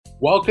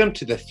Welcome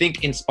to the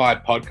Think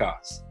Inspired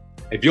podcast.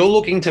 If you're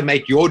looking to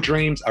make your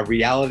dreams a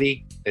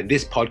reality, then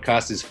this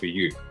podcast is for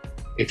you.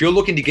 If you're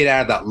looking to get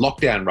out of that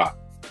lockdown rut,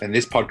 then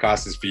this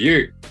podcast is for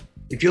you.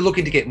 If you're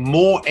looking to get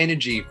more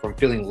energy from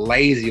feeling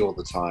lazy all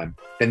the time,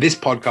 then this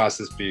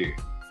podcast is for you.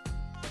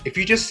 If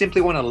you just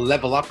simply want to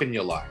level up in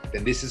your life,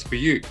 then this is for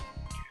you.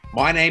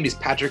 My name is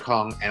Patrick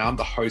Hong, and I'm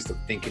the host of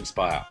Think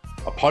Inspire,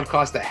 a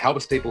podcast that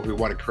helps people who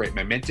want to create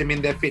momentum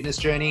in their fitness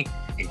journey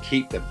and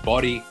keep the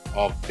body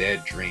of their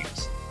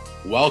dreams.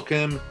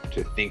 Welcome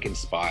to Think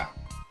Inspire.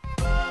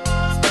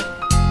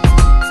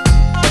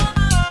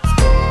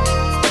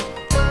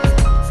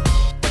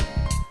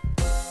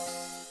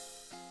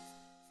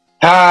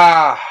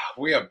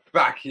 We are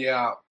back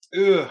here.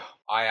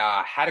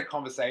 I had a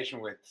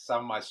conversation with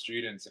some of my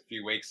students a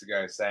few weeks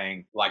ago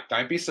saying,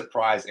 don't be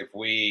surprised if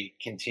we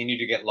continue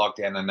to get locked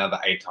down another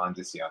 8 times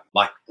this year.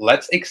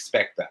 Let's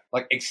expect that.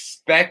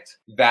 Expect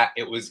that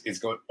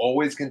it's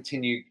always going to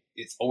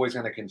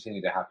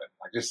continue to happen.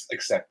 Just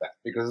accept that,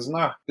 because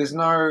there's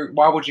no,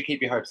 why would you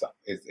keep your hopes up?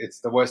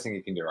 It's the worst thing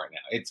you can do right now.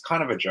 It's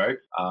kind of a joke.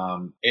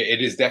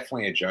 It is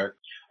definitely a joke.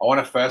 I want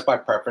to first by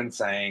preference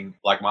saying,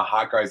 my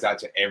heart goes out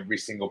to every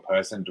single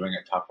person doing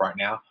it tough right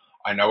now.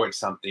 I know it's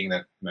something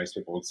that most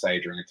people would say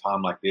during a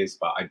time like this,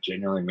 but I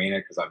genuinely mean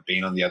it because I've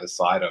been on the other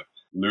side of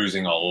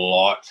losing a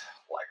lot.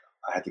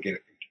 I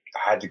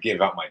had to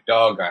give up my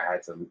dog. I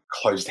had to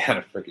close down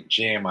a freaking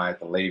gym. I had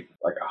to leave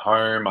a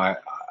home.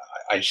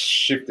 I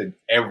shifted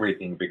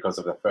everything because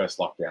of the first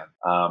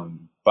lockdown.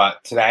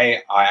 But today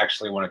I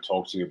actually want to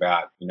talk to you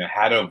about,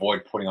 how to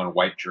avoid putting on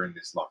weight during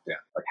this lockdown.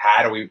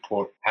 How do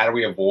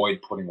we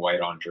avoid putting weight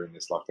on during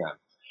this lockdown?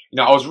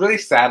 I was really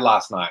sad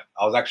last night.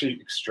 I was actually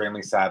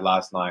extremely sad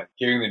last night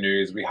hearing the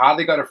news. We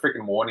hardly got a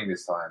freaking warning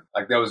this time.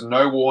 There was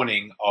no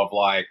warning of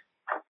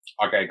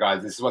okay,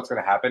 guys, this is what's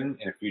going to happen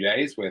in a few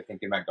days. We're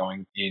thinking about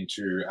going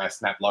into a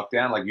snap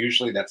lockdown.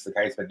 Usually that's the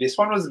case, but this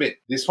one was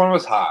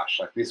harsh.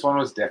 This one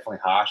was definitely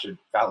harsh. It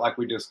felt like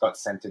we just got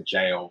sent to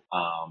jail,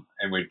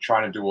 and we're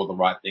trying to do all the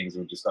right things.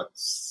 We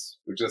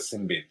just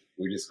sin bin.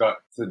 We just got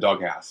to the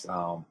doghouse.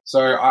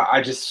 So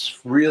I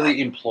just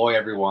really implore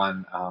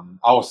everyone.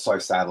 I was so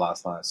sad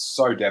last night,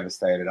 so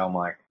devastated. I'm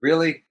like,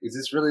 really? Is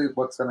this really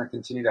what's going to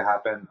continue to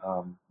happen?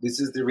 This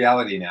is the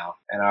reality now.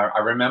 And I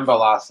remember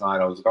last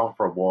night I was going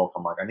for a walk.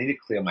 I'm like, I need to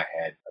clear my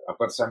head. I've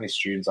got so many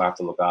students I have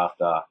to look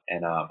after.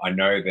 And I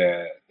know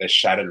they're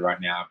shattered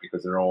right now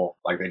because they're all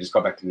they just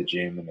got back to the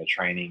gym and they're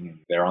training and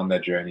they're on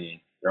their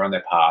journey. They're on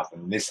their path,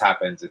 and this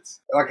happens.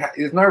 It's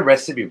there's no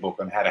recipe book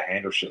on how to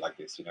handle shit like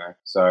this,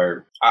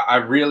 So I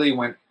really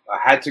went. I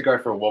had to go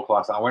for a walk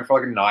last night. I went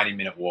for a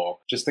 90-minute walk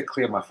just to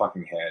clear my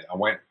fucking head.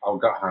 I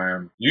got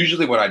home.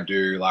 Usually what I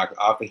do,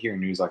 after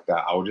hearing news like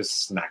that, I will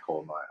just snack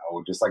all night. I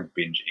will just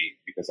binge eat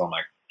because I'm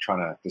trying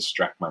to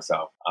distract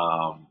myself.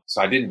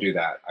 So I didn't do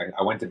that.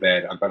 I went to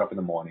bed. I got up in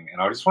the morning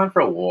and I just went for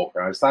a walk,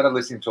 and I started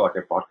listening to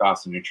a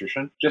podcast on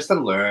nutrition just to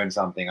learn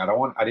something. I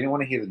didn't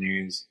want to hear the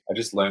news. I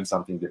just learned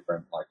something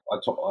different.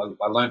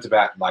 I learned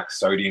about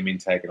sodium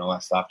intake and all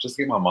that stuff, just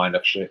to get my mind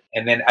off shit.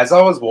 And then as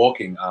I was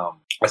walking,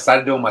 I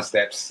started doing my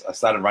steps. I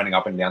started running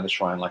up and down the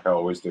shrine like I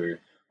always do.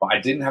 But I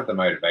didn't have the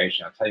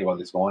motivation. I'll tell you what,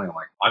 this morning,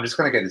 I'm just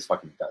going to get this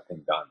fucking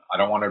thing done. I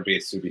don't want to be a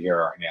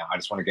superhero right now. I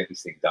just want to get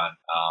this thing done.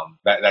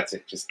 That's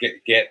it. Just get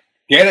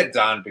it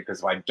done, because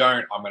if I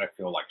don't, I'm going to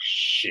feel like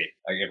shit.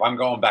 If I'm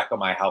going back on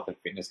my health and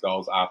fitness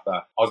goals after,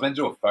 I was meant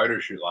to do a photo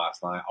shoot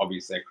last night.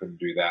 Obviously, I couldn't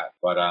do that.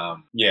 But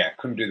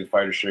couldn't do the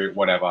photo shoot,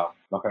 whatever.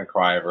 Not going to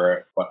cry over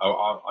it. But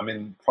I'm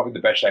in probably the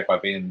best shape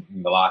I've been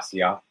in the last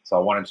year. So I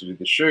wanted to do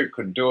the shoot,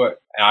 couldn't do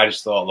it. And I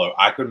just thought, look,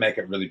 I could make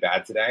it really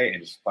bad today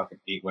and just fucking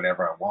eat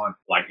whatever I want.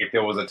 If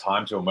there was a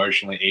time to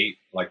emotionally eat,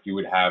 you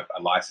would have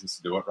a license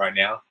to do it right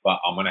now. But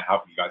I'm going to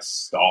help you guys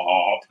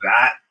stop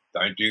that.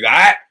 Don't do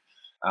that.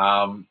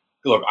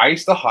 Look, I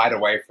used to hide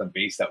away from the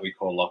beast that we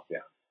call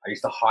lockdown. I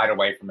used to hide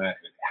away from it.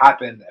 It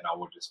happened, and I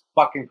would just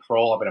fucking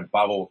crawl up in a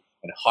bubble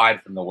and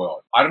hide from the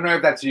world. I don't know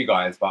if that's you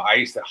guys, but I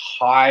used to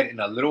hide in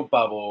a little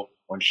bubble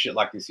when shit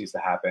like this used to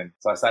happen.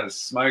 So I started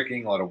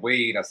smoking a lot of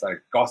weed. I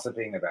started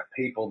gossiping about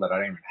people that I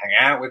don't even hang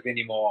out with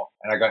anymore.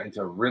 And I got into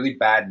a really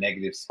bad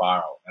negative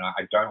spiral. And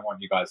I don't want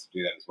you guys to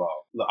do that as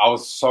well. Look, I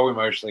was so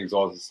emotionally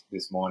exhausted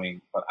this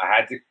morning, but I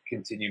had to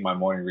continue my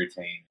morning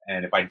routine.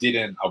 And if I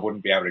didn't, I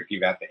wouldn't be able to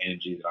give out the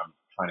energy that I'm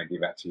trying to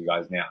give out to you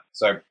guys now.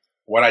 So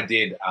what I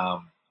did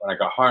when I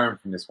got home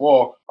from this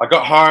walk, I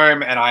got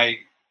home and I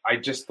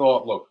just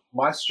thought, look,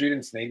 my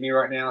students need me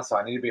right now, so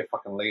I need to be a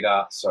fucking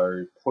leader.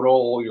 So put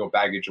all your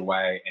baggage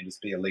away and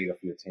just be a leader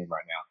for your team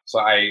right now. So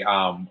I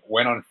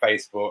went on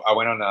Facebook, I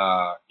went on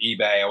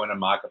eBay, I went on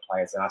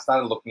Marketplace, and I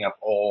started looking up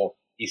all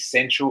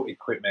essential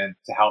equipment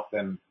to help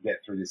them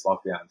get through this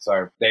lockdown.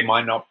 So they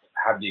might not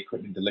have the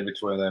equipment delivered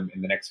to them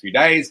in the next few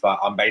days, but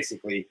I'm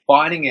basically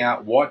finding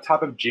out what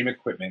type of gym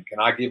equipment can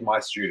I give my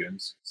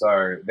students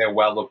so they're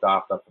well looked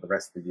after for the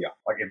rest of the year.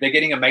 If they're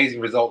getting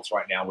amazing results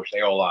right now, which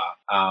they all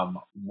are,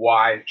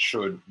 why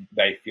should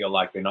they feel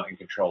like they're not in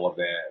control of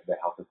their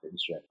health and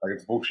fitness journey?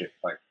 It's bullshit.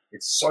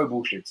 It's so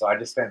bullshit. So I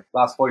just spent the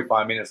last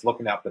 45 minutes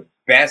looking up the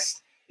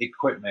best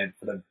equipment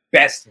for the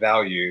best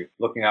value,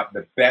 looking up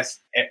the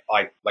best,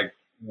 like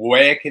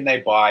where can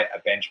they buy a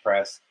bench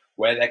press,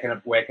 where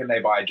can they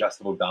buy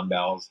adjustable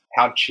dumbbells,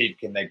 how cheap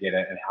can they get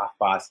it, and how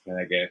fast can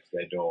they get it to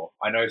their door.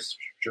 I know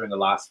during the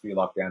last few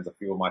lockdowns, a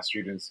few of my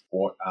students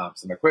bought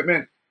some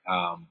equipment.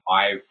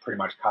 I pretty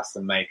much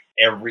custom make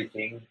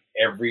everything,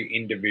 every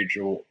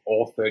individual,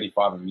 all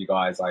 35 of you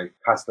guys. I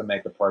custom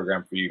make a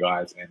program for you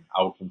guys, and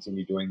I will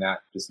continue doing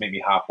that. Just meet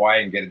me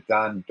halfway and get it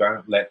done.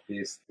 Don't let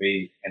this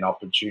be an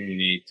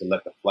opportunity to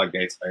let the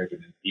floodgates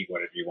open and eat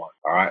whatever you want.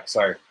 All right.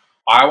 So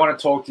I want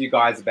to talk to you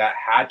guys about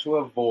how to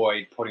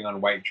avoid putting on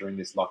weight during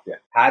this lockdown.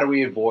 How do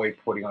we avoid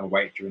putting on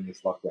weight during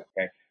this lockdown?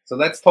 Okay. So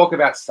let's talk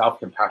about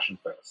self-compassion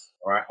first.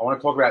 All right. I want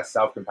to talk about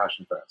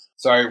self-compassion first.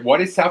 So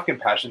what is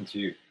self-compassion to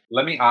you?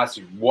 Let me ask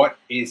you, what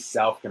is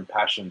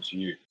self-compassion to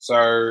you?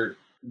 So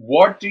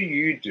what do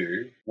you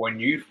do when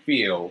you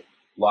feel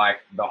like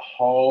the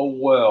whole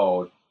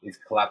world is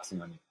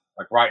collapsing on you?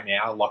 Like right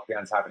now,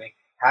 lockdown's happening.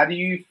 How do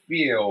you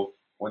feel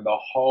when the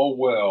whole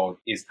world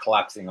is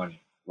collapsing on you?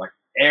 Like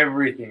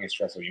everything is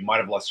stressful. You might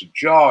have lost your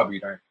job.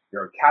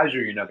 You're a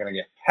casual. You're not going to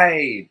get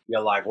paid. You're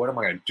like, what am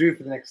I going to do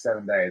for the next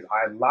 7 days?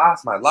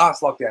 My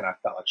last lockdown, I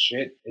felt like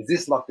shit. Is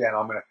this lockdown,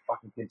 I'm going to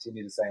fucking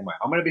continue the same way.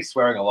 I'm going to be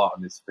swearing a lot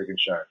on this freaking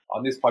show.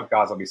 On this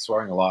podcast, I'll be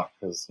swearing a lot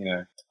because,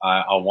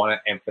 I want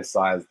to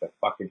emphasize the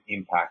fucking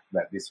impact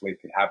that this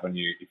week could have on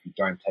you if you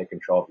don't take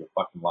control of your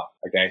fucking life.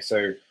 Okay,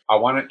 so I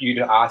want you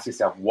to ask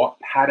yourself, what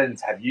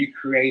patterns have you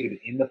created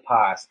in the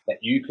past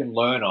that you can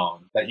learn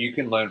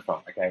from?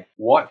 Okay,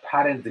 what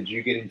patterns did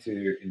you get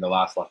into in the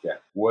last lockdown?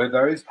 Were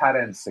those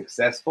patterns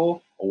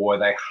successful or were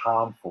they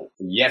harmful?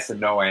 Yes and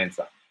no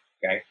answer.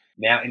 Okay,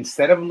 now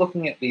instead of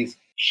looking at these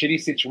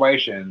shitty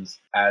situations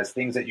as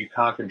things that you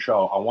can't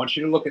control, I want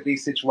you to look at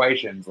these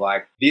situations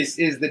like, this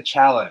is the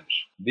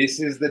challenge. This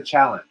is the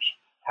challenge.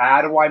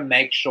 How do I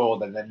make sure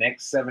that the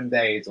next 7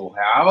 days or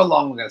however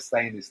long we're going to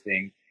stay in this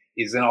thing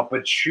is an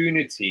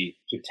opportunity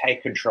to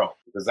take control?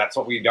 Because that's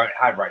what we don't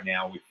have right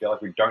now. We feel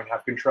like we don't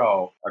have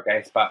control.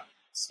 Okay, but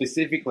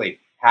specifically,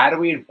 how do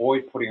we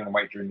avoid putting on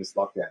weight during this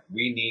lockdown?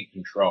 We need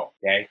control.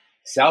 Okay,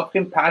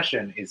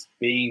 self-compassion is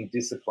being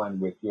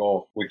disciplined with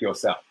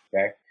yourself.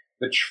 Okay.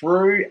 The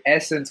true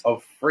essence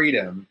of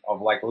freedom,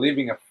 of like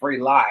living a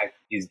free life,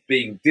 is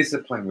being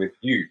disciplined with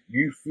you.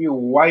 You feel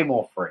way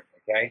more free,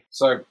 okay?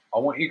 So I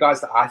want you guys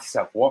to ask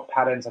yourself, what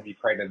patterns have you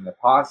created in the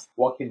past?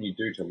 What can you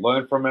do to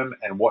learn from them?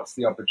 And what's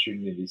the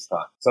opportunity this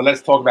time? So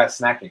let's talk about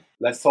snacking.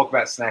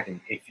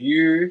 If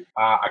you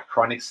are a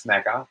chronic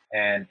snacker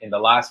and in the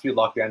last few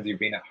lockdowns you've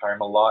been at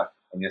home a lot,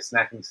 and you're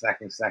snacking,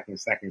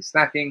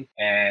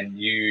 and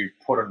you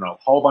put on a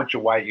whole bunch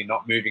of weight, you're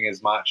not moving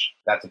as much,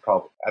 that's a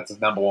problem. That's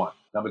number one.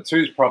 Number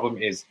two's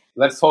problem is,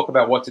 let's talk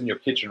about what's in your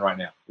kitchen right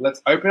now.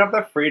 Let's open up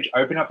the fridge,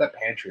 open up that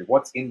pantry.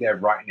 What's in there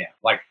right now?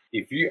 Like,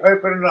 if you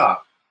open it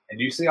up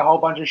and you see a whole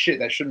bunch of shit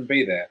that shouldn't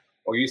be there,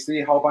 or you see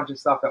a whole bunch of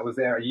stuff that was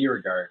there a year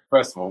ago,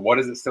 first of all, what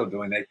is it still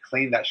doing? They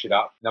cleaned that shit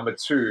up. Number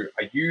two,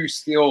 do you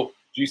still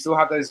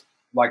have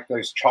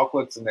those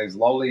chocolates and those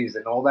lollies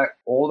and all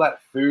that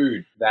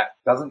food that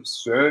doesn't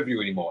serve you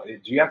anymore? Do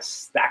you have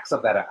stacks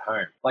of that at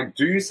home? Like,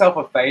 do yourself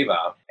a favor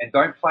and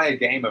don't play a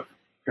game of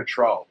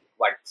control.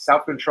 Like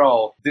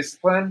self-control,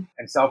 discipline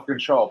and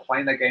self-control,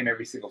 playing that game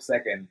every single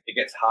second, it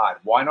gets hard.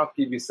 Why not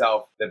give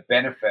yourself the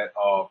benefit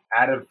of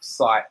out of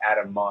sight, out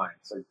of mind?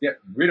 So get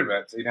rid of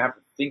it so you don't have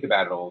to think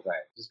about it all day.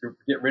 Just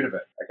get rid of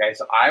it. Okay,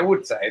 so I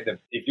would say that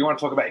if you want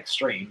to talk about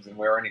extremes, and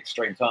we're in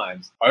extreme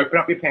times, open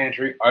up your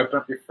pantry, open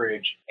up your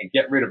fridge, and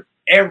get rid of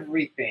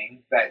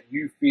everything that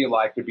you feel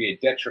like could be a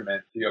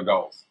detriment to your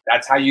goals.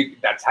 That's how you're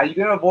going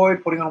to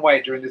avoid putting on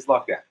weight during this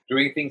lockdown,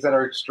 doing things that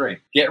are extreme.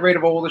 Get rid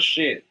of all the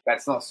shit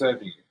that's not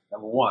serving you.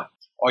 Number one.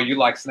 Oh, you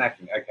like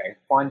snacking? Okay,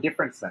 find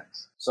different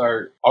snacks.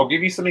 So I'll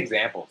give you some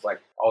examples.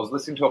 Like, I was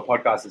listening to a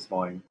podcast this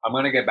morning. I'm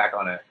going to get back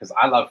on it because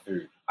I love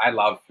food.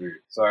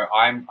 So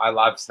I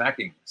love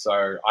snacking.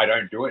 So I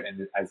don't do it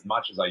as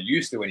much as I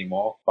used to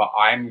anymore, but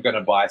I'm going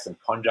to buy some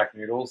konjac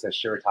noodles. They're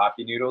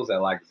shirataki noodles.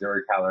 They're like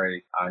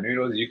 0-calorie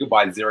noodles. You could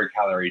buy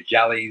 0-calorie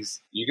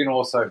jellies. You can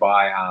also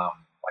buy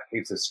like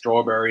heaps of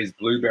strawberries,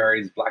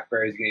 blueberries,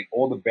 blackberries. You can eat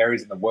all the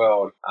berries in the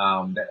world.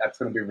 That's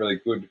going to be really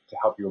good to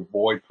help you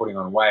avoid putting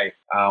on weight.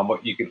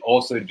 What you can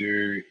also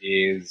do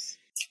is,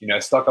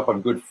 stock up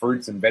on good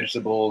fruits and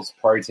vegetables,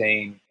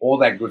 protein, all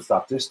that good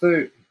stuff. Just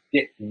to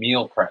get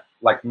meal prep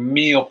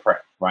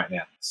right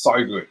now. So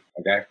good,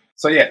 okay?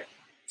 So yeah,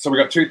 so we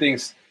got two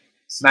things.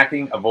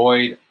 Snacking,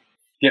 avoid.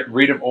 Get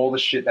rid of all the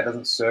shit that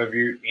doesn't serve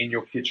you in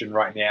your kitchen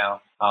right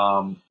now.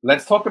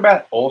 Let's talk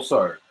about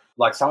also,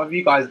 like some of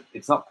you guys,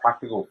 it's not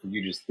practical for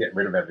you just to get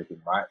rid of everything,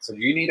 right? So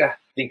you need to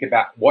think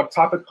about what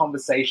type of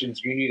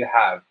conversations you need to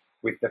have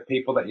with the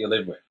people that you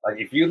live with. Like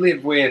if you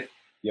live with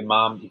your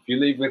mom, if you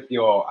live with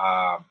your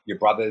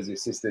brothers, your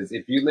sisters,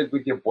 if you live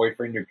with your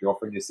boyfriend, your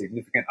girlfriend, your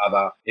significant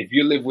other, if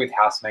you live with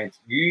housemates,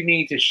 you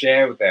need to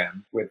share with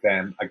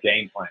them a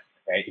game plan.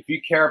 Okay, if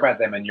you care about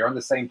them and you're on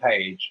the same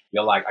page,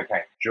 you're like,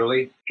 okay,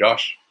 Julie,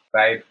 Josh,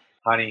 babe,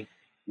 honey,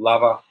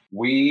 lover,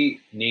 we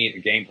need a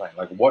game plan.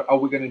 Like, what are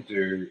we going to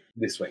do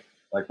this week?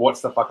 Like,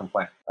 what's the fucking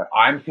plan? Like,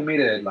 I'm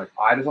committed. Like,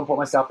 I just want to put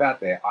myself out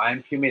there.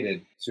 I'm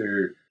committed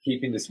to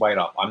keeping this weight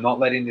off. I'm not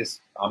letting the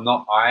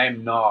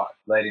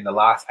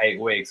last 8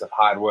 weeks of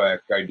hard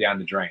work go down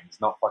the drain. It's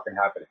not fucking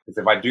happening. Because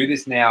if I do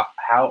this now,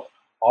 how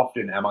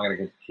often am I going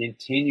to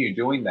continue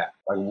doing that?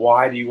 Like,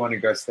 why do you want to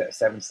go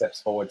 7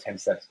 steps forward, 10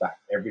 steps back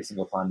every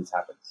single time this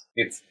happens?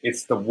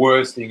 It's the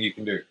worst thing you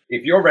can do.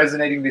 If you're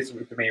resonating this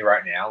with me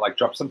right now, like,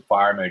 drop some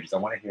fire emojis. I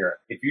want to hear it.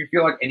 If you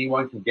feel like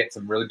anyone can get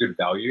some really good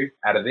value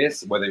out of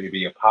this, whether it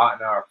be a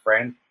partner or a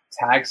friend,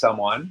 tag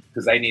someone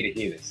because they need to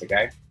hear this,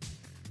 okay?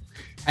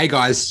 Hey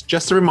guys,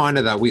 just a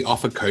reminder that we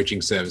offer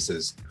coaching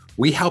services.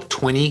 We help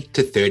 20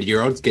 to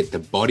 30-year-olds get the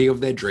body of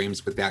their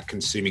dreams without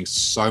consuming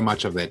so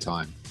much of their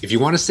time. If you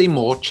want to see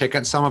more, check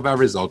out some of our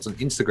results on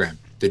Instagram,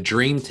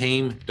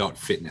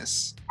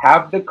 thedreamteam.fitness.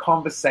 Have the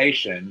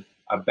conversation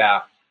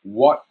about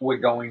what we're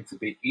going to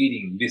be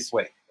eating this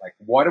week. Like,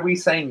 what are we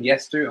saying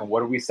yes to and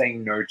what are we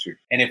saying no to?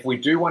 And if we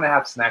do want to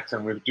have snacks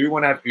and we do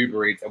want to have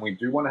Uber Eats and we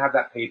do want to have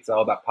that pizza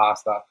or that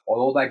pasta or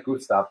all that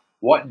good stuff,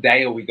 what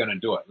day are we going to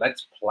do it?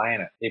 Let's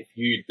plan it. If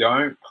you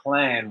don't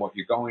plan what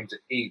you're going to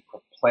eat,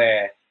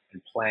 prepare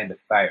and plan to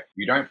fail.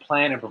 You don't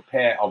plan and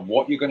prepare of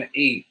what you're going to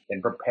eat,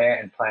 then prepare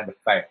and plan to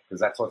fail, because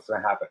that's what's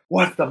going to happen.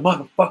 What's the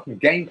motherfucking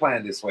game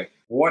plan this week?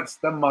 What's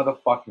the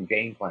motherfucking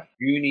game plan?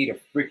 You need a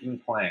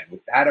freaking plan.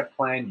 Without a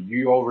plan,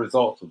 your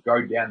results will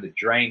go down the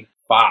drain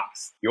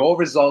fast. Your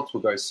results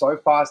will go so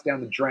fast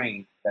down the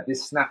drain that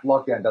this snap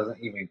lockdown doesn't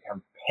even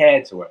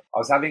compare to it. I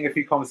was having a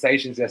few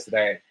conversations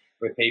yesterday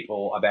with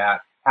people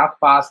about how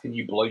fast can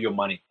you blow your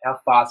money? How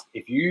fast,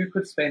 if you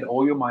could spend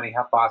all your money,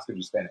 how fast could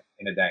you spend it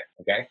in a day?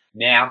 Okay.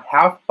 Now,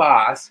 how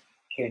fast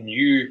can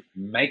you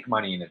make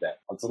money in a day?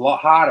 It's a lot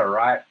harder,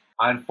 right?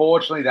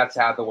 Unfortunately, that's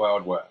how the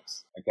world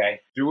works. Okay.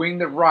 Doing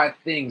the right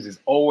things is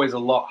always a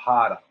lot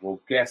harder.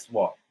 Well, guess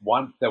what?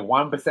 The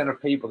 1%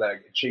 of people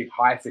that achieve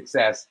high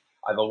success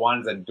are the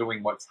ones that are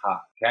doing what's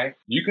hard, okay?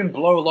 You can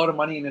blow a lot of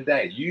money in a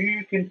day.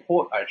 You can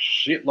put a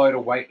shitload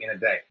of weight in a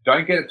day.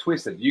 Don't get it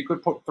twisted. You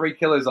could put 3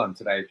 kilos on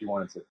today if you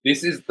wanted to.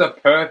 This is the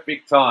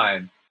perfect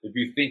time, if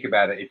you think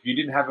about it. If you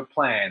didn't have a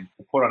plan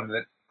to put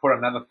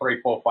another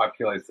 3, 4, 5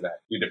 kilos today,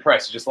 you're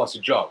depressed, you just lost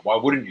your job. Why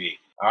wouldn't you eat?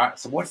 All right,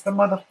 so what's the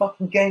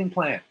motherfucking game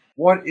plan?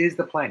 What is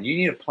the plan? You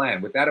need a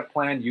plan. Without a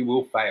plan, you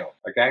will fail,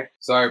 okay?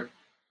 So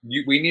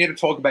we need to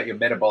talk about your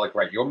metabolic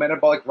rate. Your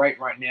metabolic rate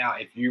right now,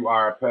 if you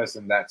are a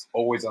person that's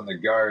always on the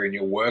go and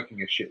you're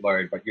working a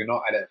shitload, but you're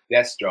not at a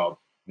desk job,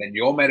 then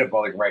your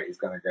metabolic rate is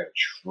going to go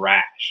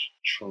trash.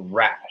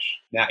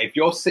 Now, if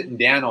you're sitting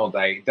down all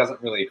day, it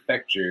doesn't really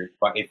affect you.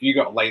 But if you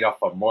got laid off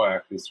from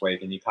work this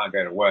week and you can't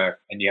go to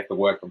work and you have to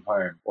work from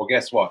home, well,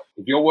 guess what?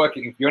 If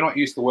you're not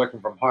used to working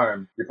from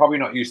home, you're probably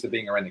not used to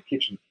being around the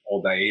kitchen all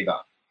day either.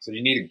 So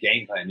you need a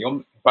game plan.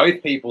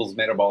 Both people's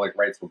metabolic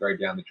rates will go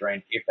down the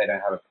drain if they don't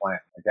have a plan,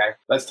 okay?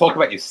 Let's talk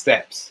about your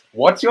steps.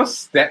 What's your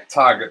step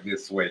target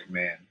this week,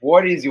 man?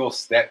 What is your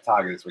step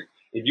target this week?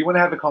 If you want to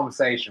have a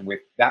conversation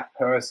with that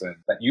person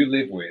that you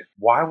live with,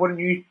 why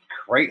wouldn't you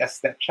create a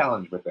step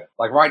challenge with it?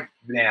 Like right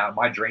now,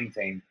 my dream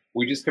team,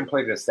 we just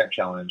completed a step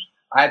challenge.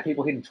 I had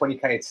people hitting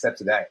 20K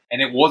steps a day.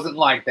 And it wasn't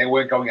like they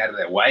weren't going out of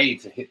their way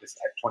to hit this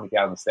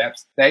 20,000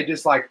 steps. They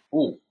just like,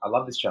 ooh, I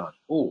love this challenge.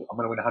 Ooh, I'm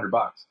going to win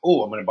 $100.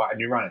 Ooh, I'm going to buy a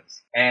new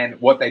runners.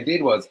 And what they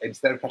did was,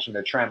 instead of catching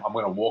the tram, I'm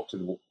going to walk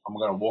to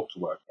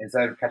work.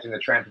 Instead of catching the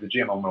tram to the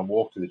gym, I'm going to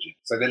walk to the gym.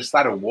 So they just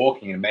started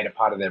walking and made it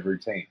part of their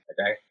routine.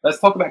 Okay. Let's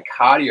talk about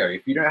cardio.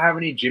 If you don't have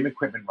any gym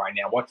equipment right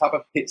now, what type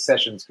of HIIT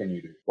sessions can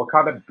you do? What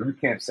kind of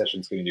boot camp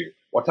sessions can you do?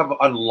 What type of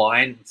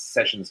online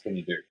sessions can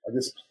you do? Like,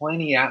 there's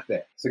plenty out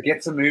there. So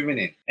get some movement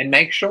in and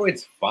make sure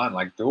it's fun.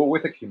 Like, do it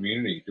with a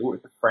community, do it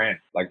with a friend.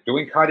 Like,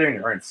 doing cardio on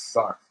your own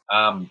sucks.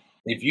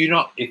 If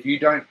you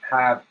don't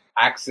have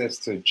access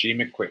to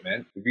gym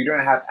equipment, if you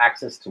don't have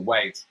access to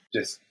weights,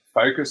 just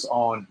focus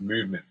on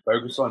movement,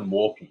 focus on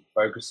walking,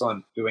 focus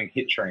on doing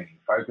HIIT training,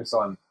 focus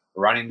on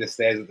running the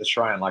stairs at the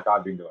shrine like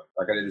I've been doing,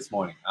 like I did this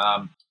morning.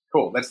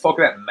 Cool. Let's talk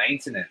about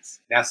maintenance.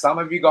 Now, some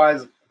of you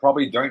guys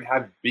probably don't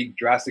have big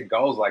drastic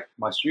goals like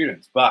my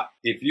students, but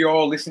if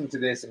you're listening to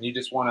this and you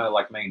just want to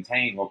like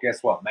maintain, well,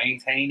 guess what?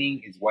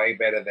 Maintaining is way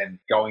better than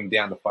going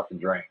down the fucking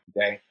drain.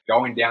 Okay.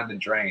 Going down the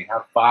drain.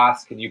 How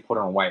fast can you put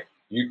on weight?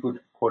 You could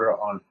put it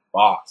on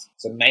fast.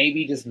 So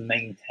maybe just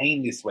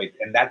maintain this week,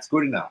 and that's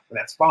good enough, and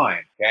that's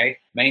fine. Okay.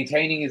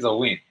 Maintaining is a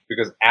win,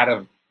 because out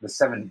of the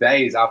 7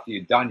 days after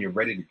you're done, you're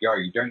ready to go.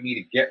 You don't need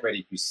to get ready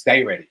if you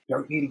stay ready. You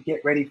don't need to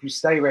get ready if you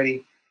stay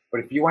ready. But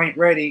if you ain't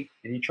ready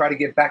and you try to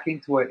get back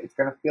into it, it's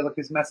going to feel like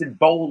this massive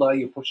boulder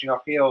you're pushing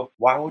uphill.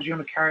 Why would you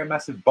want to carry a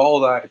massive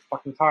boulder? It's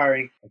fucking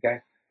tiring. Okay.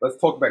 Let's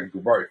talk about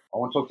growth. I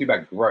want to talk to you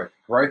about growth.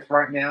 Growth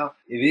right now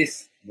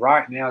is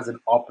an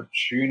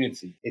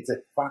opportunity. It's a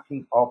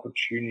fucking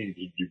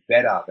opportunity to do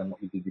better than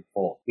what you did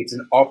before. It's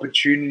an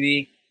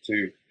opportunity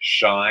to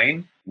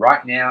shine.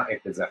 Right now,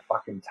 if there's a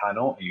fucking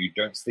tunnel and you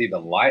don't see the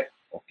light,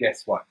 well,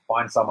 guess what?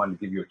 Find someone to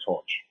give you a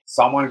torch.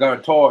 Someone got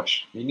a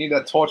torch. You need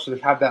that torch to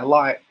have that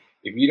light.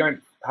 If you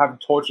don't have a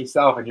torch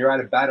yourself and you're out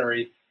of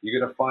battery, you're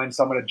going to find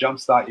someone to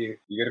jumpstart you.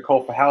 You're going to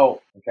call for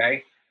help,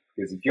 okay?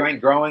 Because if you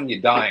ain't growing,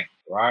 you're dying,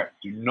 right?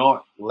 Do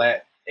not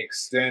let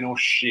external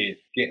shit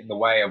get in the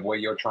way of where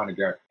you're trying to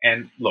go.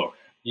 And look,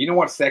 you know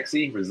what's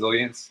sexy?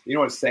 Resilience. You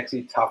know what's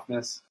sexy?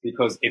 Toughness.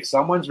 Because if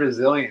someone's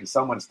resilient and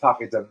someone's tough,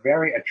 it's a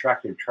very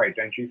attractive trait,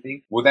 don't you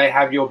think? Will they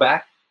have your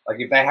back? Like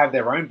if they have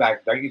their own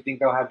back, don't you think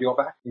they'll have your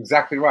back?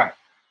 Exactly right.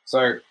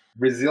 So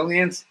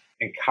resilience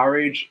and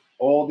courage,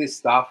 all this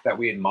stuff that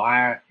we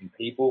admire in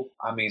people.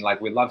 I mean,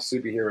 like we love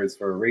superheroes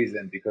for a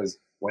reason, because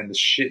when the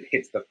shit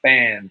hits the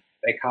fan,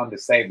 they come to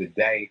save the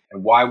day.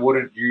 And why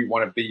wouldn't you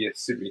want to be a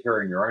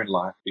superhero in your own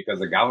life? Because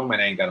the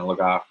government ain't going to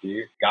look after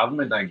you.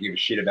 Government don't give a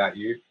shit about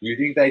you. You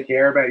think they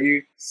care about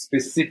you?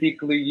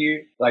 Specifically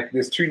you? Like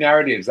there's two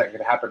narratives that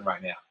could happen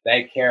right now.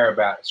 They care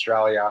about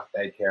Australia.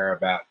 They care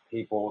about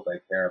people. They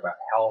care about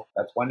health.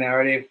 That's one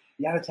narrative.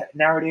 The other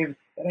narrative,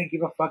 they don't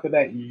give a fuck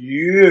about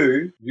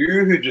you.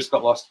 You who just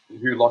got lost,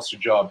 who lost your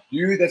job.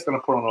 You that's going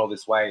to put on all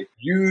this weight.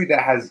 You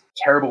that has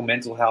terrible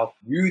mental health.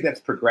 You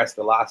that's progressed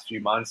the last few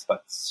months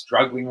but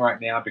struggling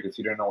right now because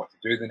you don't know what to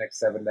do the next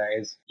 7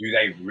 days. Do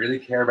they really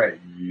care about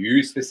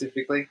you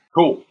specifically?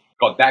 Cool.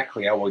 Got that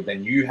clear. Well,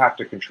 then you have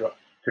to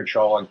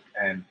control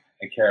and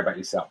care about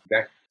yourself,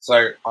 okay?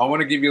 So I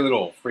want to give you a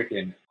little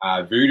freaking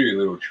voodoo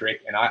little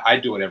trick, and I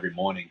do it every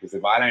morning, because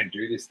if I don't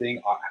do this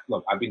thing,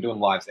 look, I've been doing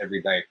lives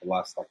every day for the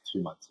last like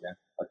 2 months, yeah?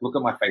 Like look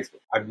at my Facebook.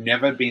 I've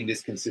never been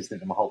this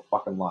consistent in my whole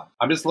fucking life.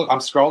 I'm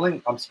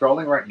scrolling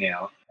right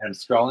now, and I'm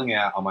scrolling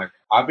out. I'm like,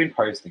 I've been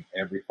posting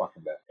every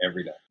fucking day,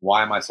 every day.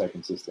 Why am I so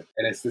consistent?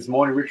 And it's this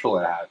morning ritual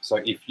that I have. So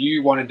if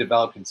you want to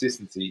develop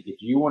consistency,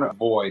 if you want to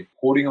avoid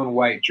putting on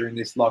weight during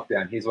this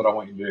lockdown, here's what I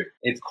want you to do.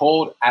 It's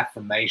called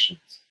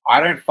affirmations. I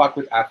don't fuck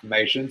with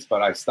affirmations,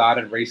 but I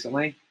started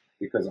recently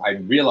because I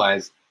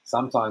realized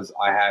sometimes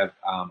I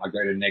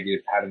go to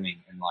negative patterning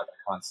and like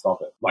I can't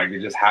stop it. Like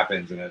it just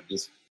happens and it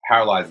just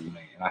paralyzes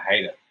me and I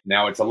hate it.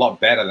 Now it's a lot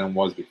better than it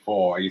was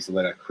before. I used to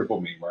let it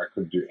cripple me where I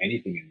couldn't do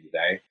anything in the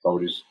day. So I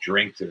would just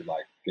drink to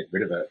like get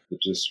rid of it, to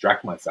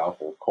distract myself,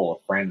 or call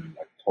a friend and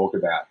like talk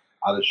about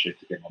other shit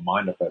to get my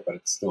mind off it, but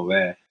it's still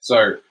there.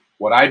 So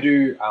what I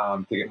do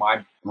to get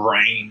my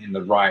brain in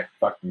the right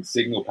fucking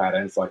signal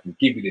pattern so I can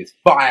give you this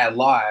fire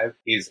live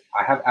is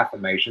I have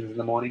affirmations in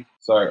the morning.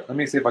 So let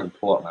me see if I can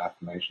pull up my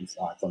affirmations.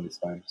 It's on this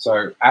phone.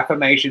 So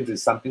affirmations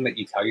is something that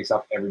you tell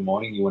yourself every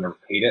morning. You want to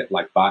repeat it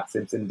like Bart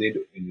Simpson did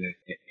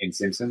in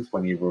Simpsons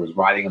when he was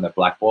writing on the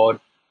blackboard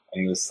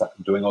and he was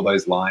doing all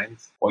those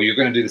lines. Well, you're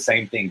going to do the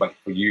same thing, but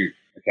for you.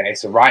 Okay,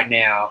 so right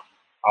now,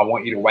 I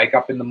want you to wake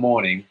up in the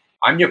morning.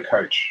 I'm your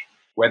coach.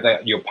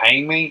 Whether you're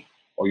paying me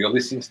or you're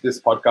listening to this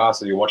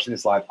podcast or you're watching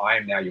this live, I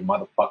am now your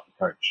motherfucking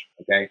coach,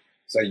 okay?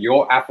 So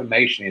your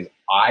affirmation is,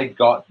 I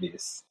got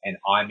this and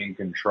I'm in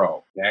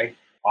control, okay?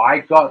 I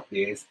got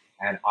this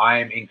and I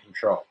am in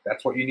control.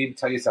 That's what you need to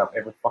tell yourself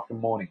every fucking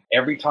morning.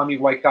 Every time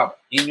you wake up,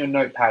 in your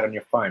notepad on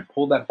your phone,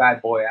 pull that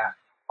bad boy out.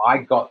 I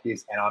got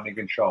this and I'm in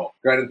control.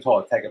 Go to the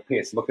toilet, take a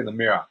piss, look in the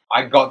mirror.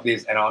 I got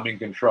this and I'm in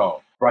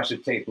control. Brush your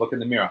teeth, look in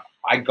the mirror.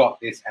 I got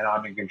this and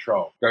I'm in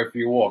control. Go for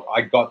your walk.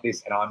 I got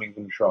this and I'm in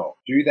control.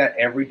 Do that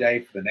every day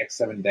for the next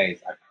 7 days.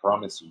 I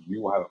promise you,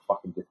 you will have a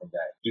fucking different day.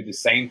 Do the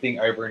same thing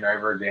over and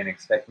over again,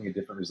 expecting a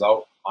different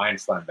result.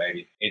 Einstein,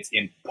 baby. It's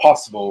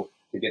impossible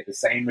to get the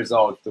same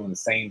results doing the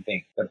same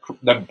thing.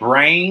 The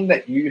brain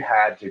that you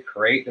had to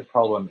create the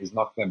problem is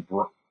not going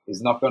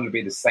to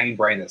be the same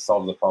brain that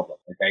solves the problem,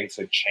 okay?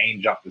 So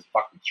change up this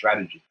fucking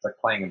strategy. It's like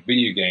playing a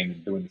video game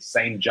and doing the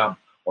same jump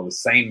or the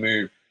same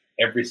move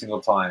every single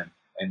time.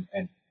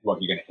 And what,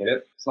 you're going to hit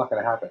it? It's not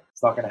going to happen.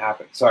 It's not going to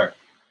happen. So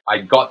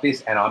I got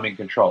this and I'm in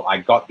control. I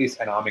got this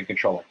and I'm in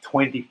control, like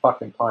 20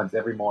 fucking times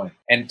every morning.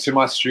 And to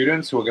my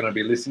students who are going to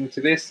be listening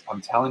to this, I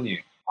am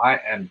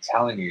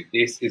telling you,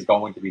 this is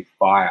going to be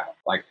fire.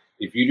 Like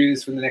if you do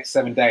this for the next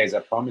 7 days, I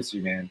promise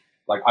you, man.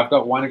 Like I've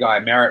got one guy,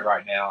 Merritt,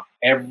 right now.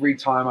 Every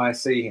time I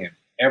see him,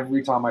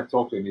 every time I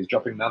talk to him, he's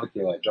dropping another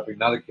kilo,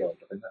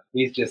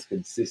 He's just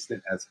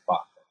consistent as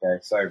fuck, okay?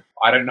 So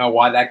I don't know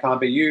why that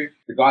can't be you.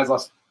 The guy's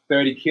lost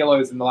 30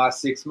 kilos in the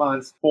last 6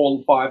 months,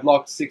 4, 5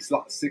 locks, six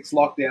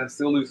lockdowns,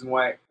 still losing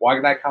weight. Why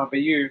that can't be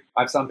you?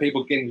 I have some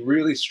people getting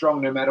really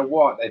strong no matter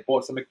what. They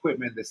bought some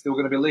equipment. They're still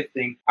going to be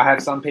lifting. I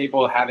have some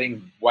people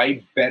having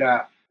way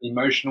better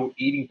emotional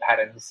eating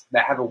patterns. They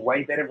have a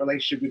way better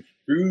relationship with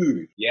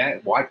food. Yeah,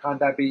 why can't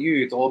that be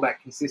you? It's all about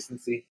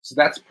consistency. So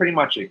that's pretty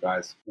much it,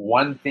 guys.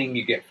 One thing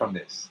you get from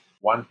this.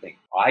 One thing.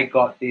 I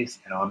got this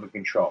and I'm in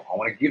control. I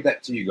want to give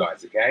that to you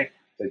guys, okay?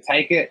 So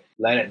take it,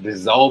 let it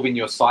dissolve in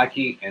your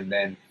psyche, and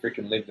then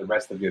freaking live the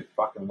rest of your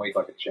fucking week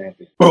like a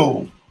champion.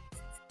 Boom.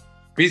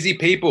 Busy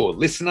people,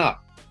 listen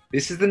up.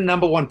 This is the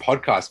 #1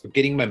 podcast for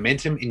getting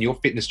momentum in your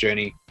fitness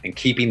journey and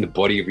keeping the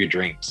body of your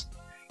dreams.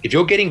 If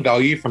you're getting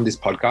value from this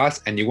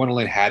podcast and you want to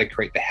learn how to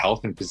create the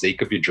health and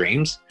physique of your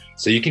dreams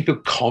so you can feel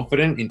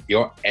confident in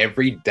your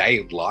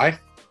everyday life,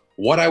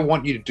 what I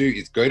want you to do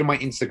is go to my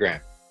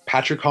Instagram,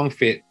 Patrick Hong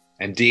Fit,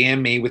 and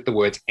DM me with the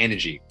words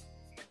energy.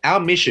 Our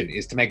mission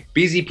is to make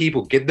busy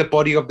people get the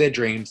body of their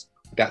dreams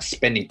without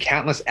spending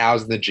countless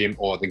hours in the gym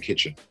or the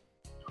kitchen.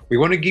 We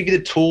want to give you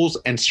the tools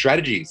and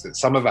strategies that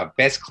some of our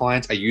best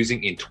clients are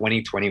using in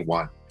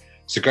 2021.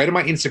 So go to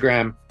my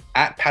Instagram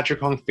at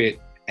Patrick Hong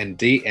Fit and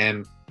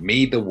DM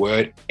me the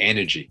word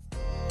energy.